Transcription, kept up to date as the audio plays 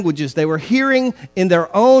languages. They were hearing in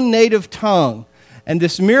their own native tongue. And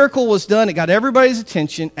this miracle was done. It got everybody's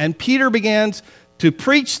attention. And Peter begins to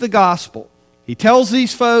preach the gospel. He tells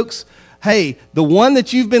these folks, hey, the one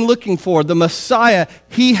that you've been looking for, the Messiah,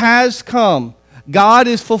 he has come. God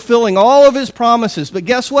is fulfilling all of his promises. But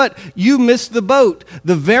guess what? You missed the boat.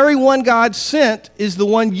 The very one God sent is the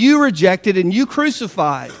one you rejected and you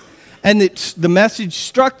crucified. And the message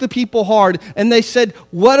struck the people hard. And they said,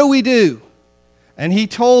 what do we do? And he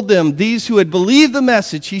told them, these who had believed the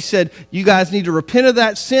message, he said, you guys need to repent of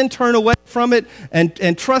that sin, turn away from it,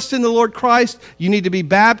 and trust in the Lord Christ. You need to be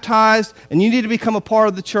baptized, and you need to become a part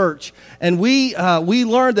of the church. And we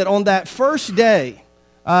learned that on that first day,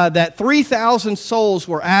 that 3,000 souls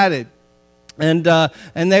were added, and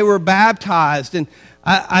they were baptized. And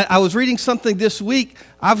I was reading something this week.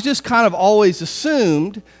 I've just kind of always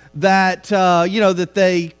assumed that, that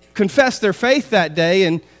they confessed their faith that day,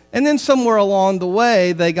 and then somewhere along the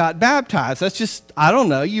way, they got baptized. That's just, I don't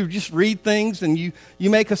know. You just read things and you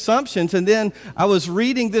make assumptions. And then I was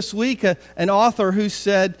reading this week an author who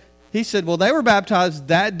said, well, they were baptized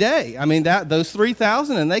that day. I mean, those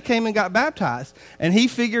 3,000, and they came and got baptized. And he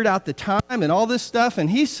figured out the time and all this stuff. And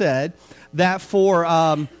he said that for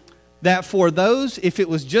those, if it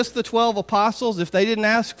was just the 12 apostles, if they didn't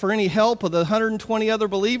ask for any help of the 120 other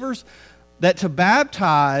believers, that to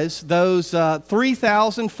baptize those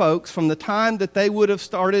 3,000 folks from the time that they would have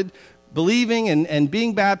started believing and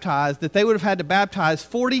being baptized, that they would have had to baptize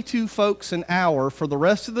 42 folks an hour for the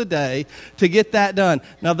rest of the day to get that done.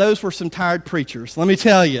 Now, those were some tired preachers. Let me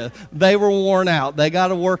tell you, they were worn out. They got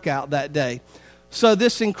a workout that day. So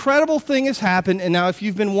this incredible thing has happened, and now if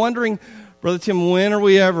you've been wondering, Brother Tim, when are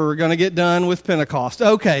we ever going to get done with Pentecost?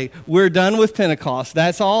 Okay, we're done with Pentecost.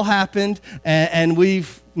 That's all happened, and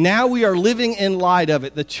now we are living in light of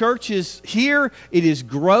it. The church is here. It is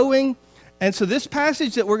growing. And so this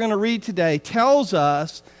passage that we're going to read today tells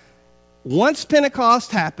us once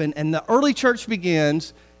Pentecost happened and the early church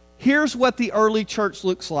begins, here's what the early church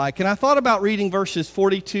looks like. And I thought about reading verses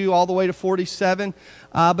 42 all the way to 47,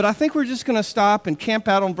 but I think we're just going to stop and camp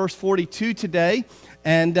out on verse 42 today.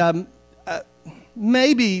 And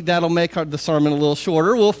maybe that'll make the sermon a little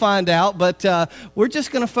shorter. We'll find out. But we're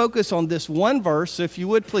just going to focus on this one verse. So if you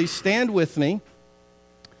would, please stand with me.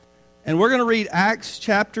 And we're going to read Acts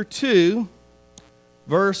chapter 2,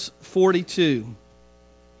 verse 42.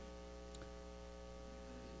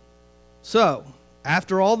 So,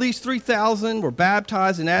 after all these 3,000 were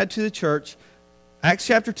baptized and added to the church, Acts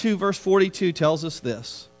chapter 2, verse 42 tells us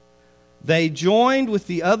this. They joined with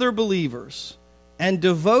the other believers and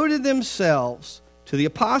devoted themselves to the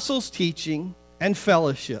apostles' teaching and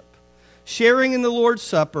fellowship, sharing in the Lord's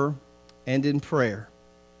Supper and in prayer.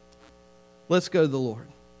 Let's go to the Lord.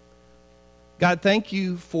 God, thank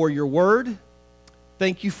you for your word.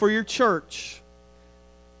 Thank you for your church.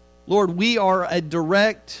 Lord, we are a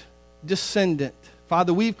direct descendant.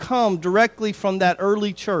 Father, we've come directly from that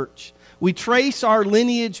early church. We trace our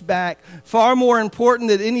lineage back. Far more important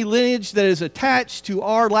than any lineage that is attached to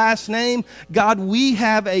our last name, God, we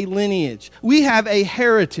have a lineage. We have a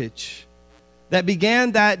heritage that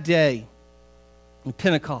began that day in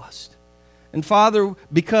Pentecost. And Father,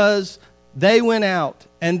 because they went out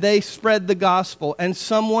and they spread the gospel, and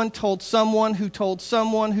someone told someone who told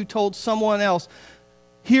someone who told someone else,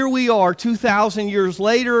 here we are 2,000 years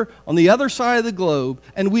later on the other side of the globe,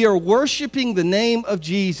 and we are worshiping the name of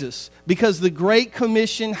Jesus because the Great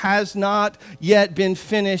Commission has not yet been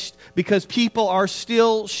finished, because people are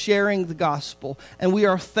still sharing the gospel, and we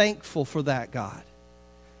are thankful for that, God.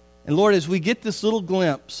 And Lord, as we get this little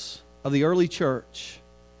glimpse of the early church,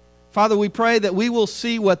 Father, we pray that we will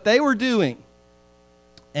see what they were doing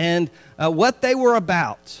and what they were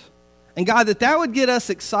about. And God, that would get us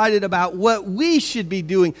excited about what we should be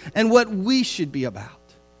doing and what we should be about.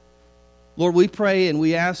 Lord, we pray and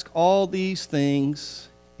we ask all these things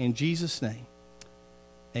in Jesus' name.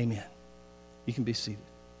 Amen. You can be seated.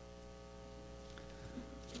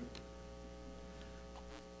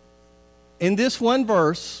 In this one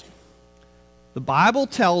verse, the Bible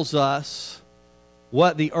tells us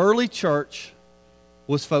what the early church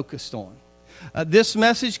was focused on. This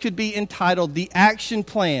message could be entitled The Action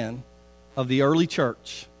Plan of the Early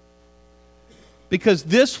Church. Because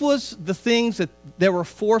this was the things that, there were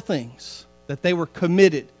 4 things that they were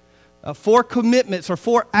committed, 4 commitments or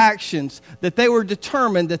 4 actions that they were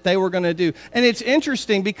determined that they were going to do. And it's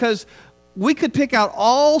interesting because we could pick out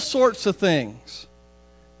all sorts of things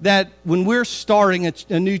that when we're starting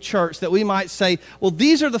a new church that we might say, well,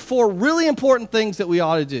 these are the 4 really important things that we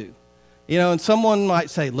ought to do. and someone might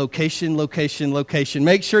say, location, location, location.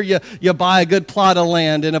 Make sure you buy a good plot of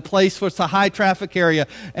land in a place where it's a high traffic area,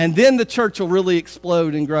 and then the church will really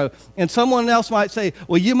explode and grow. And someone else might say,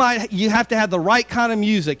 well, you have to have the right kind of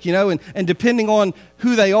music, and depending on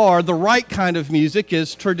who they are, the right kind of music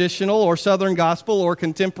is traditional or Southern gospel or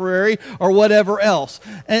contemporary or whatever else.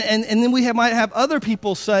 And then we might have other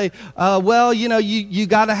people say, well, you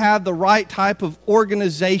got to have the right type of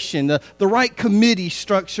organization, the right committee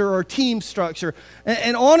structure or team structure.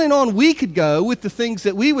 And on we could go with the things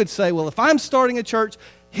that we would say, well, if I'm starting a church,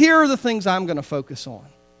 here are the things I'm going to focus on.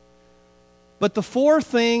 But the four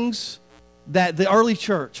things that the early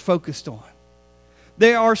church focused on,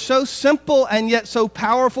 they are so simple and yet so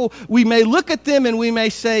powerful. We may look at them and we may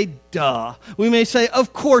say, duh. We may say,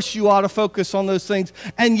 of course you ought to focus on those things.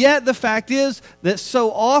 And yet the fact is that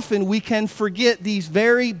so often we can forget these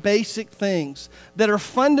very basic things that are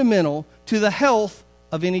fundamental to the health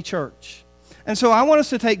of any church. And so I want us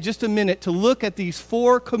to take just a minute to look at these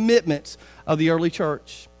four commitments of the early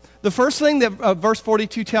church. The first thing that verse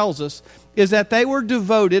 42 tells us is that they were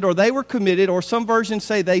devoted, or they were committed, or some versions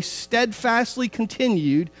say they steadfastly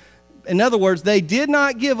continued. In other words, they did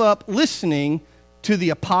not give up listening to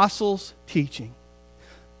the apostles' teaching.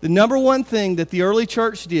 The number one thing that the early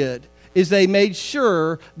church did is they made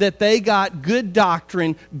sure that they got good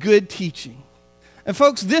doctrine, good teaching. And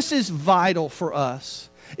folks, this is vital for us.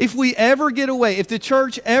 If we ever get away, if the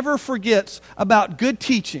church ever forgets about good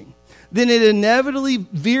teaching, then it inevitably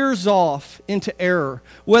veers off into error,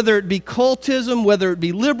 whether it be cultism, whether it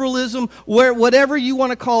be liberalism, whatever you want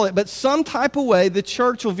to call it. But some type of way, the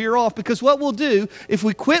church will veer off, because what we'll do, if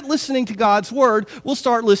we quit listening to God's word, we'll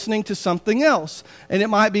start listening to something else. And it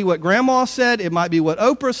might be what Grandma said, it might be what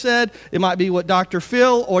Oprah said, it might be what Dr.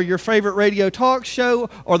 Phil or your favorite radio talk show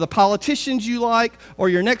or the politicians you like or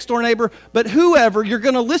your next door neighbor. But whoever, you're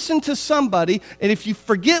going to listen to somebody, and if you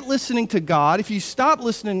forget listening to God, if you stop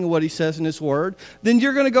listening to what he says in his word, then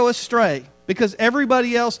you're going to go astray, because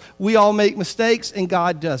everybody else, we all make mistakes and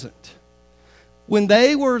God doesn't. When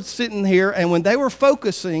they were sitting here and when they were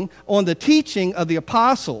focusing on the teaching of the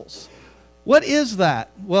apostles, what is that?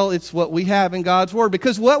 Well, it's what we have in God's word,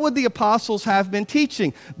 because what would the apostles have been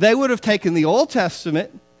teaching? They would have taken the Old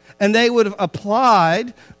Testament and they would have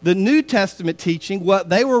applied the New Testament teaching, what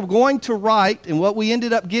they were going to write and what we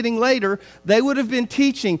ended up getting later. They would have been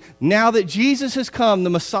teaching, now that Jesus has come,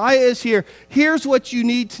 the Messiah is here, here's what you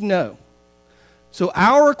need to know. So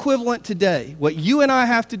our equivalent today, what you and I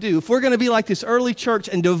have to do, if we're going to be like this early church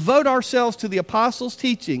and devote ourselves to the apostles'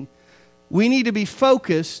 teaching, we need to be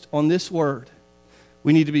focused on this word.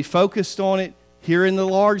 We need to be focused on it here in the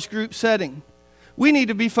large group setting. We need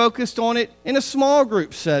to be focused on it in a small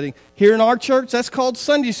group setting. Here in our church, that's called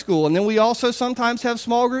Sunday school. And then we also sometimes have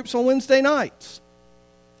small groups on Wednesday nights.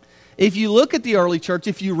 If you look at the early church,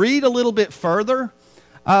 if you read a little bit further,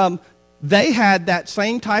 they had that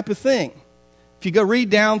same type of thing. If you go read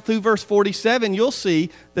down through verse 47, you'll see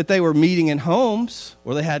that they were meeting in homes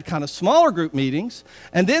where they had kind of smaller group meetings.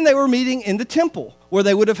 And then they were meeting in the temple where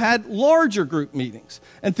they would have had larger group meetings.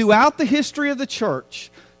 And throughout the history of the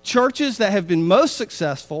church, churches that have been most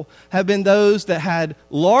successful have been those that had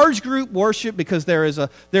large group worship, because there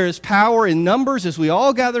is power in numbers as we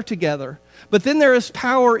all gather together. But then there is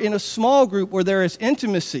power in a small group where there is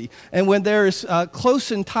intimacy and when there is close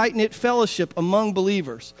and tight-knit fellowship among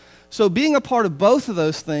believers. So being a part of both of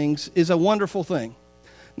those things is a wonderful thing.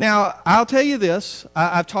 Now, I'll tell you this.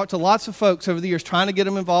 I've talked to lots of folks over the years trying to get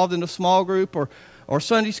them involved in a small group or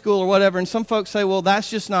Sunday school or whatever, and some folks say, well, that's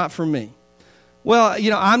just not for me. Well,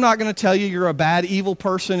 I'm not going to tell you you're a bad, evil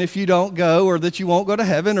person if you don't go, or that you won't go to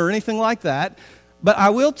heaven or anything like that. But I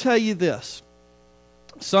will tell you this,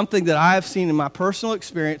 something that I have seen in my personal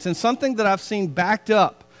experience and something that I've seen backed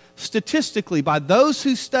up statistically by those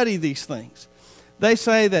who study these things. They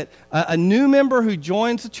say that a new member who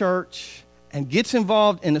joins the church and gets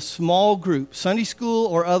involved in a small group, Sunday school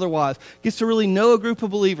or otherwise, gets to really know a group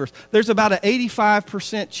of believers, there's about an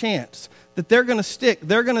 85% chance that they're going to stick,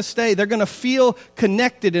 they're going to stay, they're going to feel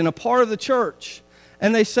connected and a part of the church.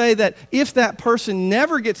 And they say that if that person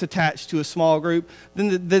never gets attached to a small group,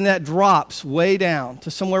 then that drops way down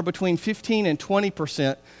to somewhere between 15 and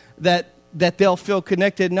 20% that they'll feel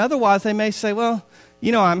connected. And otherwise, they may say, well,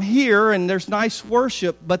 I'm here and there's nice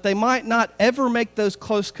worship, but they might not ever make those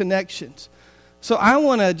close connections. So I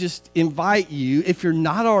want to just invite you, if you're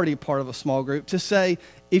not already a part of a small group, to say,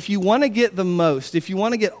 if you want to get the most, if you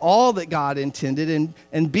want to get all that God intended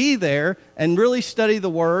and be there and really study the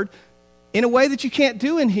Word in a way that you can't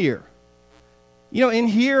do in here, In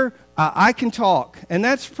here, I can talk, and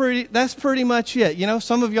that's pretty much it.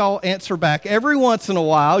 Some of y'all answer back every once in a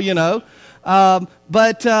while,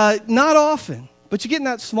 but not often. But you get in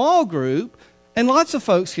that small group, and lots of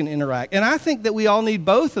folks can interact. And I think that we all need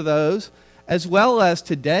both of those, as well as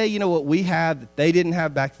today, what we have that they didn't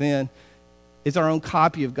have back then is our own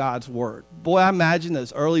copy of God's Word. Boy, I imagine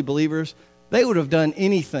those early believers, they would have done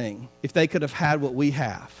anything if they could have had what we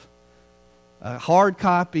have. A hard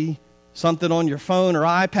copy, something on your phone or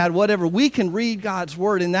iPad, whatever. We can read God's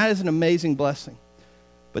Word, and that is an amazing blessing.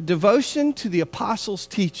 But devotion to the apostles'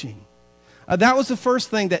 teaching, that was the first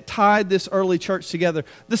thing that tied this early church together.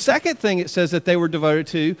 The second thing it says that they were devoted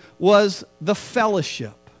to was the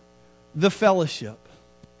fellowship. The fellowship.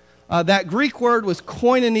 That Greek word was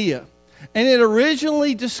koinonia, and it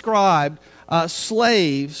originally described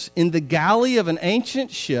slaves in the galley of an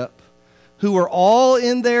ancient ship who were all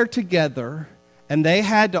in there together, and they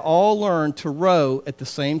had to all learn to row at the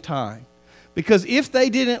same time. Because if they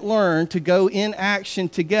didn't learn to go in action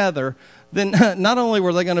together, then not only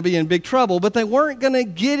were they going to be in big trouble, but they weren't going to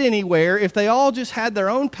get anywhere if they all just had their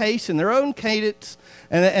own pace and their own cadence,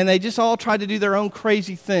 and they just all tried to do their own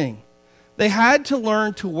crazy thing. They had to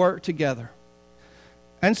learn to work together.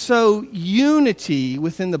 And so unity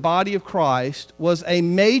within the body of Christ was a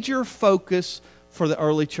major focus for the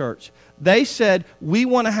early church. They said, we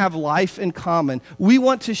want to have life in common. We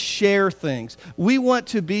want to share things. We want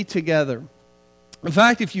to be together. In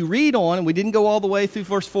fact, if you read on, and we didn't go all the way through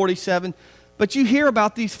verse 47, but you hear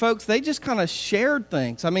about these folks, they just kind of shared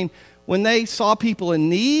things. I mean, when they saw people in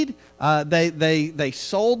need, they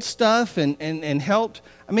sold stuff and helped.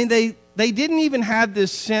 I mean, they didn't even have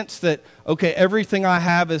this sense that, okay, everything I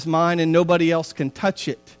have is mine and nobody else can touch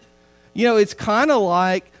it. It's kind of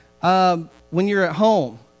like when you're at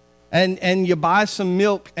home and you buy some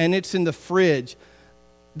milk and it's in the fridge.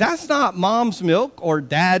 That's not mom's milk or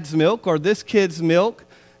dad's milk or this kid's milk.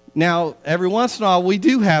 Now, every once in a while, we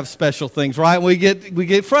do have special things, right? We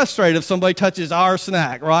get frustrated if somebody touches our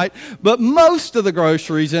snack, right? But most of the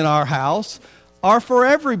groceries in our house are for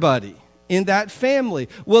everybody in that family.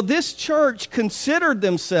 Well, this church considered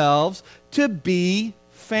themselves to be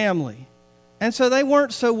family. And so they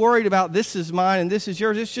weren't so worried about this is mine and this is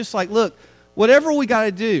yours. It's just like, look, whatever we got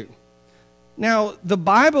to do. Now, the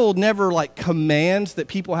Bible never commands that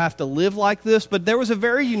people have to live like this, but there was a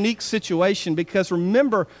very unique situation because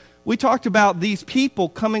remember, we talked about these people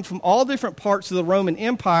coming from all different parts of the Roman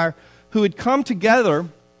Empire who had come together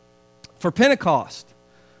for Pentecost.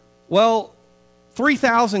 Well,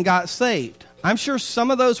 3,000 got saved. I'm sure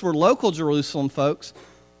some of those were local Jerusalem folks,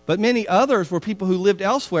 but many others were people who lived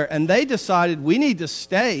elsewhere, and they decided we need to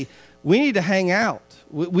stay, we need to hang out.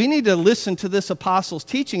 We need to listen to this apostles'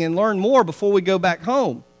 teaching and learn more before we go back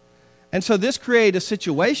home. And so this created a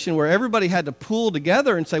situation where everybody had to pool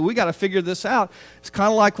together and say, we got to figure this out. It's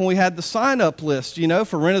kind of like when we had the sign-up list,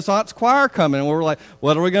 for Renaissance Choir coming. And we were like,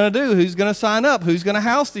 what are we going to do? Who's going to sign up? Who's going to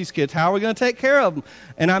house these kids? How are we going to take care of them?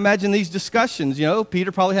 And I imagine these discussions,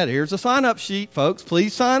 Peter probably had, here's a sign-up sheet, folks.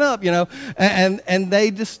 Please sign up, And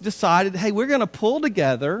they just decided, hey, we're going to pull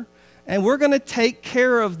together and we're going to take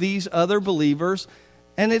care of these other believers.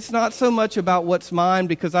 And it's not so much about what's mine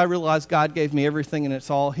because I realize God gave me everything and it's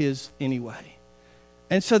all His anyway.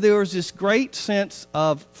 And so there was this great sense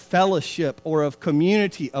of fellowship or of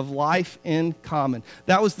community, of life in common.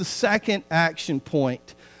 That was the second action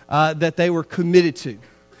point that they were committed to.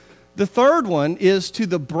 The third one is to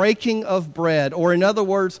the breaking of bread, or in other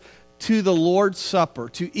words, to the Lord's Supper,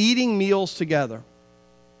 to eating meals together.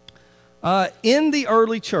 In the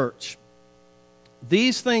early church,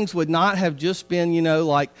 these things would not have just been,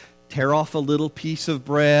 tear off a little piece of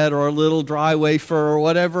bread or a little dry wafer or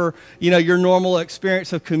whatever, your normal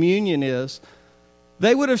experience of communion is.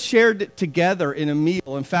 They would have shared it together in a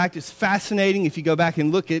meal. In fact, it's fascinating if you go back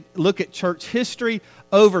and look at church history.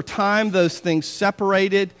 Over time, those things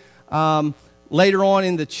separated. Later on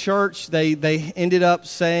in the church, they ended up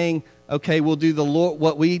saying, okay, we'll do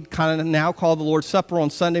what we kind of now call the Lord's Supper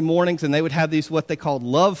on Sunday mornings, and they would have these what they called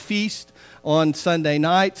love feast on Sunday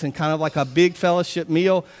nights and kind of like a big fellowship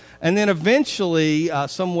meal. And then eventually,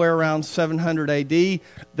 somewhere around 700 AD,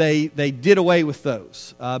 they did away with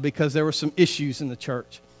those because there were some issues in the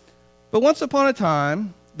church. But once upon a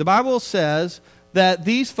time, the Bible says that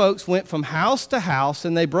these folks went from house to house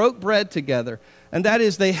and they broke bread together. And that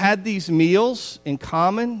is, they had these meals in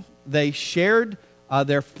common. They shared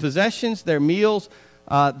their possessions, their meals.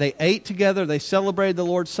 They ate together. They celebrated the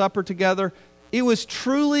Lord's Supper together. It was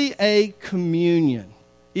truly a communion.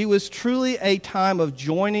 It was truly a time of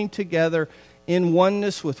joining together in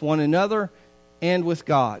oneness with one another and with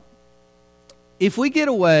God. If we get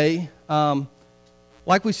away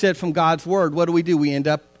like we said, from God's Word, what do? We end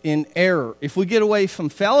up in error. If we get away from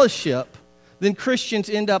fellowship, then Christians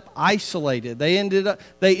end up isolated. They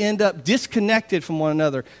end up disconnected from one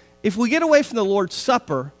another. If we get away from the Lord's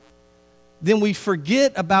Supper, then we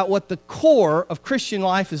forget about what the core of Christian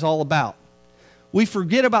life is all about. We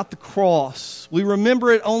forget about the cross. We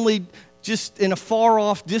remember it only just in a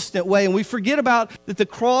far-off, distant way. And we forget about that the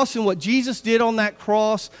cross and what Jesus did on that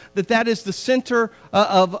cross, that is the center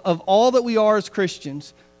of all that we are as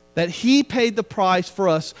Christians, that He paid the price for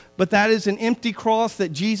us. But that is an empty cross that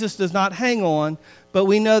Jesus does not hang on. But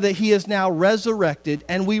we know that He is now resurrected,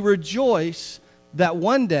 and we rejoice that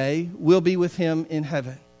one day we'll be with Him in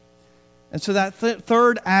heaven. And so that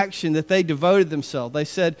third action that they devoted themselves, they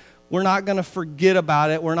said, we're not going to forget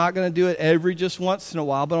about it. We're not going to do it just once in a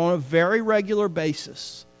while, but on a very regular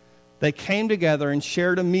basis. They came together and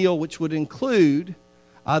shared a meal which would include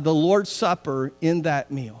the Lord's Supper in that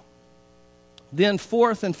meal. Then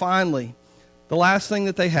fourth and finally, the last thing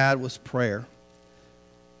that they had was prayer.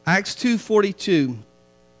 Acts 2:42,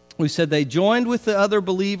 we said they joined with the other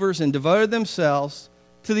believers and devoted themselves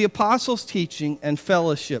to the apostles' teaching and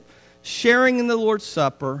fellowship, sharing in the Lord's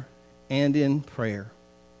Supper and in prayer.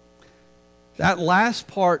 That last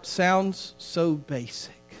part sounds so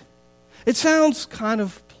basic. It sounds kind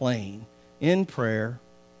of plain, in prayer.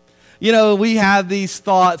 You know, we have these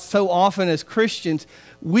thoughts so often as Christians,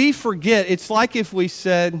 we forget. It's like if we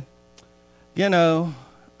said, you know,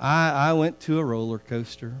 I went to a roller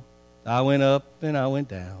coaster. I went up and I went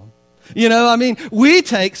down. You know, I mean, we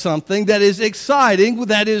take something that is exciting,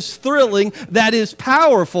 that is thrilling, that is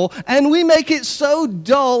powerful, and we make it so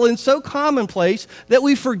dull and so commonplace that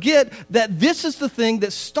we forget that this is the thing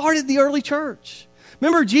that started the early church.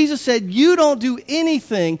 Remember, Jesus said, you don't do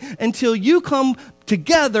anything until you come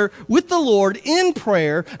together with the Lord in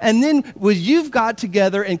prayer, and then when you've got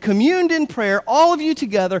together and communed in prayer, all of you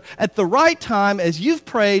together at the right time as you've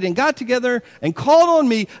prayed and got together and called on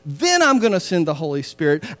me, then I'm going to send the Holy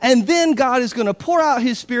Spirit, and then God is going to pour out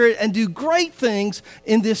His Spirit and do great things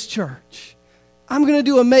in this church. I'm going to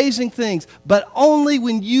do amazing things, but only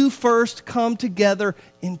when you first come together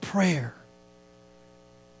in prayer.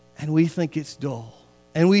 And we think it's dull.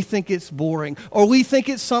 And we think it's boring, or we think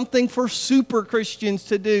it's something for super Christians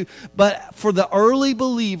to do. But for the early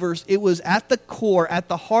believers, it was at the core, at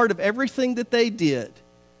the heart of everything that they did,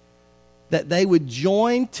 that they would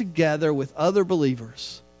join together with other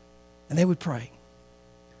believers and they would pray.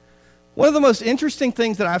 One of the most interesting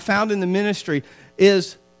things that I found in the ministry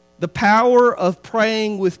is the power of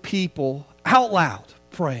praying with people out loud,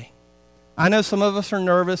 praying. I know some of us are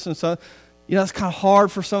nervous, and so, it's kind of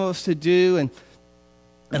hard for some of us to do, and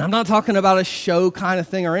I'm not talking about a show kind of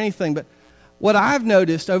thing or anything, but what I've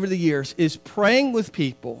noticed over the years is praying with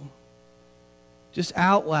people, just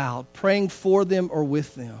out loud, praying for them or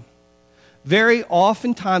with them. Very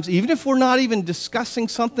oftentimes, even if we're not even discussing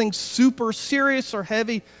something super serious or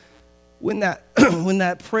heavy, when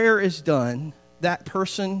that prayer is done, that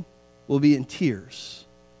person will be in tears.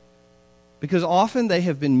 Because often they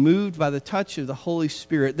have been moved by the touch of the Holy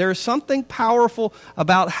Spirit. There is something powerful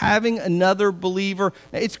about having another believer.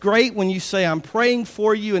 It's great when you say, I'm praying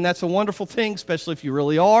for you, and that's a wonderful thing, especially if you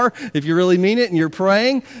really are, if you really mean it and you're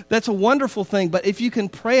praying. That's a wonderful thing. But if you can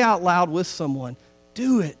pray out loud with someone,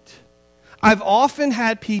 do it. I've often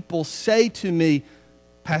had people say to me,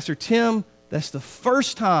 Pastor Tim, that's the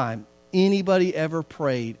first time anybody ever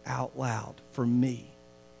prayed out loud for me.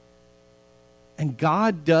 And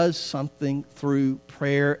God does something through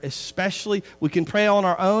prayer, especially. We can pray on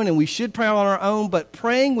our own, and we should pray on our own, but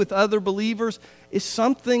praying with other believers is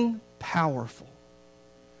something powerful.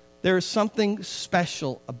 There is something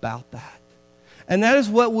special about that. And that is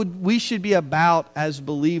what we should be about as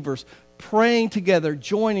believers, praying together,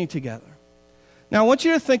 joining together. Now, I want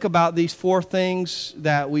you to think about these four things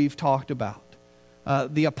that we've talked about.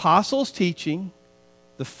 The apostles' teaching,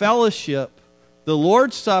 the fellowship, the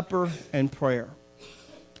Lord's Supper, and prayer.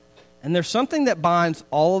 And there's something that binds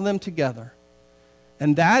all of them together.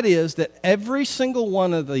 And that is that every single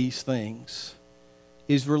one of these things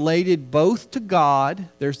is related both to God.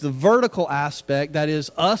 There's the vertical aspect, that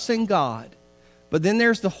is us and God. But then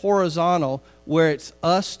there's the horizontal, where it's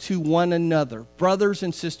us to one another, brothers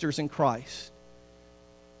and sisters in Christ.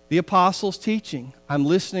 The apostles' teaching. I'm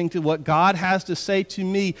listening to what God has to say to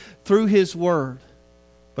me through His Word.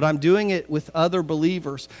 But I'm doing it with other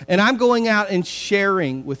believers. And I'm going out and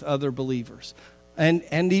sharing with other believers.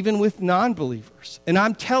 And even with non-believers. And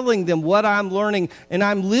I'm telling them what I'm learning. And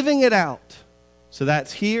I'm living it out. So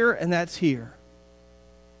that's here and that's here.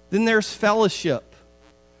 Then there's fellowship.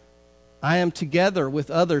 I am together with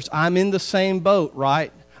others. I'm in the same boat,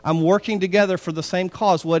 right? I'm working together for the same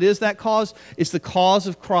cause. What is that cause? It's the cause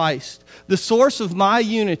of Christ. The source of my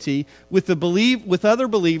unity with other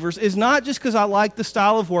believers is not just because I like the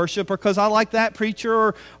style of worship or because I like that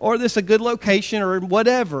preacher or this a good location or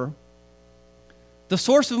whatever. The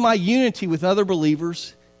source of my unity with other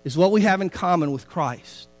believers is what we have in common with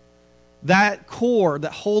Christ. That core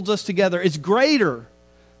that holds us together is greater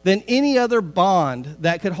than any other bond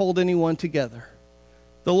that could hold anyone together.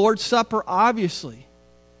 The Lord's Supper, obviously,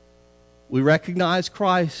 we recognize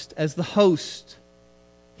Christ as the host.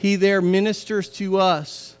 He there ministers to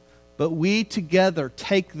us, but we together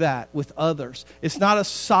take that with others. It's not a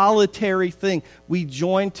solitary thing. We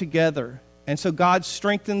join together. And so God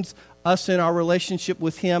strengthens us in our relationship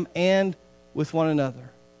with Him and with one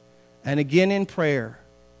another. And again in prayer,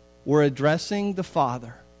 we're addressing the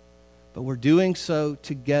Father, but we're doing so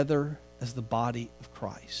together as the body of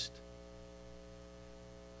Christ.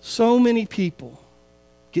 So many people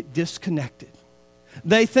get disconnected.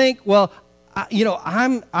 They think, well,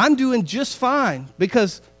 I'm doing just fine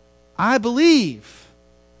because I believe.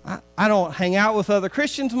 I don't hang out with other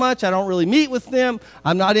Christians much. I don't really meet with them.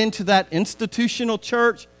 I'm not into that institutional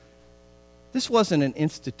church. This wasn't an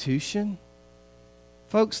institution.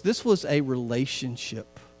 Folks, this was a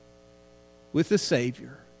relationship with the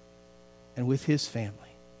Savior and with His family.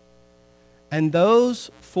 And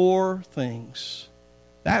those 4 things,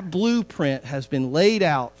 that blueprint has been laid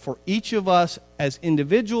out for each of us as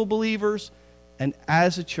individual believers and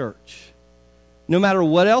as a church. No matter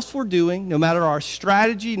what else we're doing, no matter our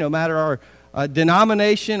strategy, no matter our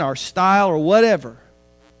denomination, our style, or whatever,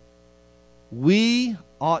 we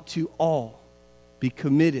ought to all be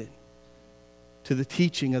committed to the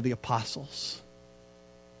teaching of the apostles,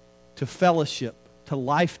 to fellowship, to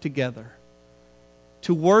life together,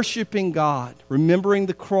 to worshiping God, remembering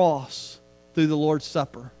the cross through the Lord's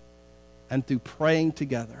Supper, and through praying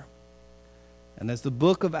together. And as the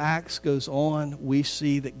book of Acts goes on, we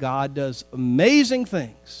see that God does amazing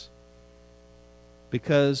things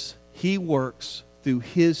because He works through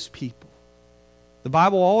His people. The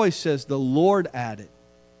Bible always says the Lord added.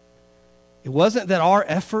 It wasn't that our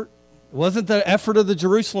effort, it wasn't the effort of the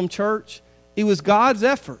Jerusalem church, it was God's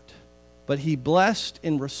effort. But He blessed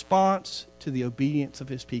in response to the obedience of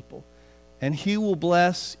His people. And He will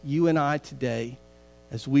bless you and I today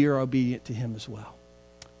as we are obedient to Him as well.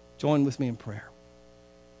 Join with me in prayer.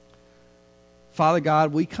 Father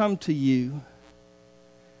God, we come to You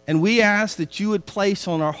and we ask that You would place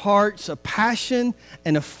on our hearts a passion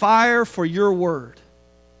and a fire for Your word.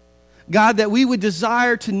 God, that we would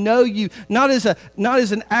desire to know You, not as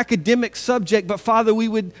an academic subject, but Father, we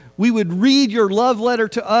would read Your love letter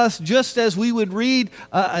to us just as we would read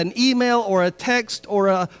an email or a text or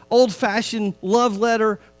an old-fashioned love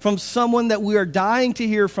letter from someone that we are dying to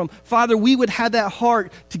hear from. Father, we would have that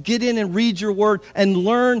heart to get in and read Your word and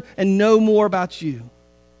learn and know more about You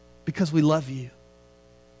because we love You.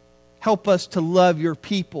 Help us to love Your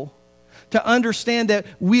people, to understand that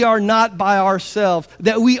we are not by ourselves,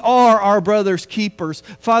 that we are our brother's keepers.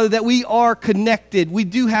 Father, that we are connected. We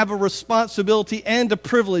do have a responsibility and a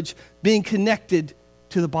privilege being connected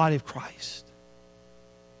to the body of Christ.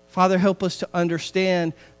 Father, help us to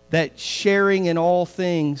understand that sharing in all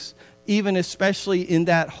things, even especially in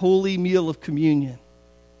that holy meal of communion,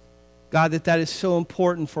 God, that is so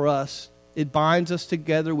important for us. It binds us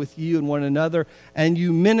together with You and one another, and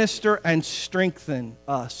You minister and strengthen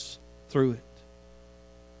us through it.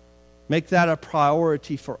 Make that a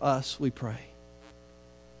priority for us, we pray.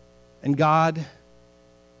 And God,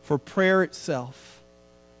 for prayer itself,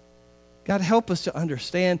 God, help us to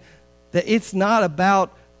understand that it's not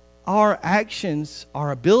about our actions,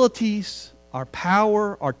 our abilities, our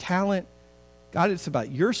power, our talent. God, it's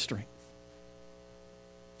about Your strength.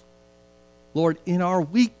 Lord, in our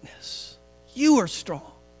weakness, You are strong.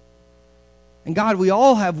 And God, we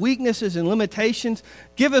all have weaknesses and limitations.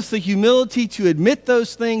 Give us the humility to admit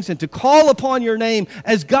those things and to call upon Your name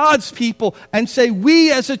as God's people and say,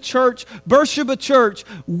 we as a church, Beersheba Church,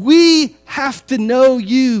 we have to know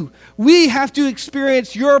You. We have to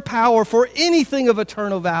experience Your power for anything of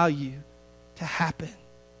eternal value to happen.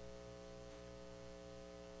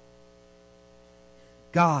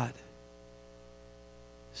 God,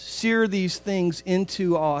 sear these things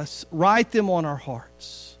into us. Write them on our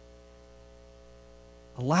hearts.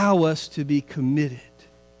 Allow us to be committed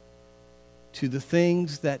to the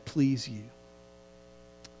things that please You.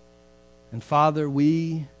 And Father,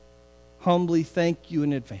 we humbly thank You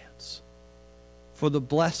in advance for the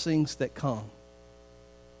blessings that come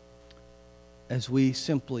as we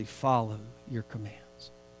simply follow Your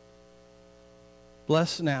commands.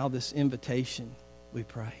 Bless now this invitation, we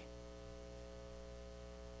pray.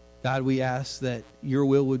 God, we ask that your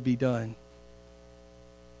will would be done.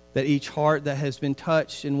 That each heart that has been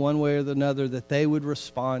touched in one way or another, that they would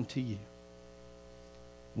respond to you.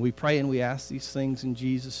 We pray and we ask these things in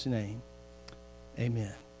Jesus' name.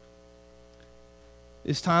 Amen.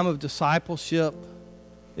 This time of discipleship,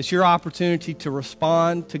 it's your opportunity to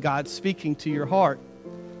respond to God speaking to your heart.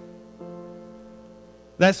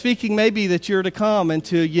 That speaking may be that you're to come and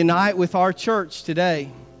to unite with our church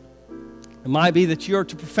today. It might be that you're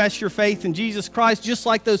to profess your faith in Jesus Christ, just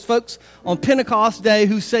like those folks on Pentecost Day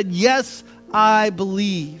who said, yes, I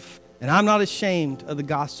believe, and I'm not ashamed of the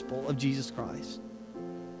gospel of Jesus Christ.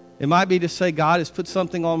 It might be to say, God has put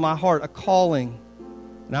something on my heart, a calling,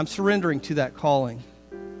 and I'm surrendering to that calling.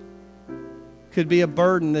 Could be a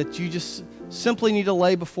burden that you just simply need to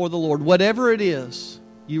lay before the Lord. Whatever it is,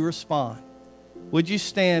 you respond. Would you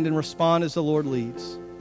stand and respond as the Lord leads?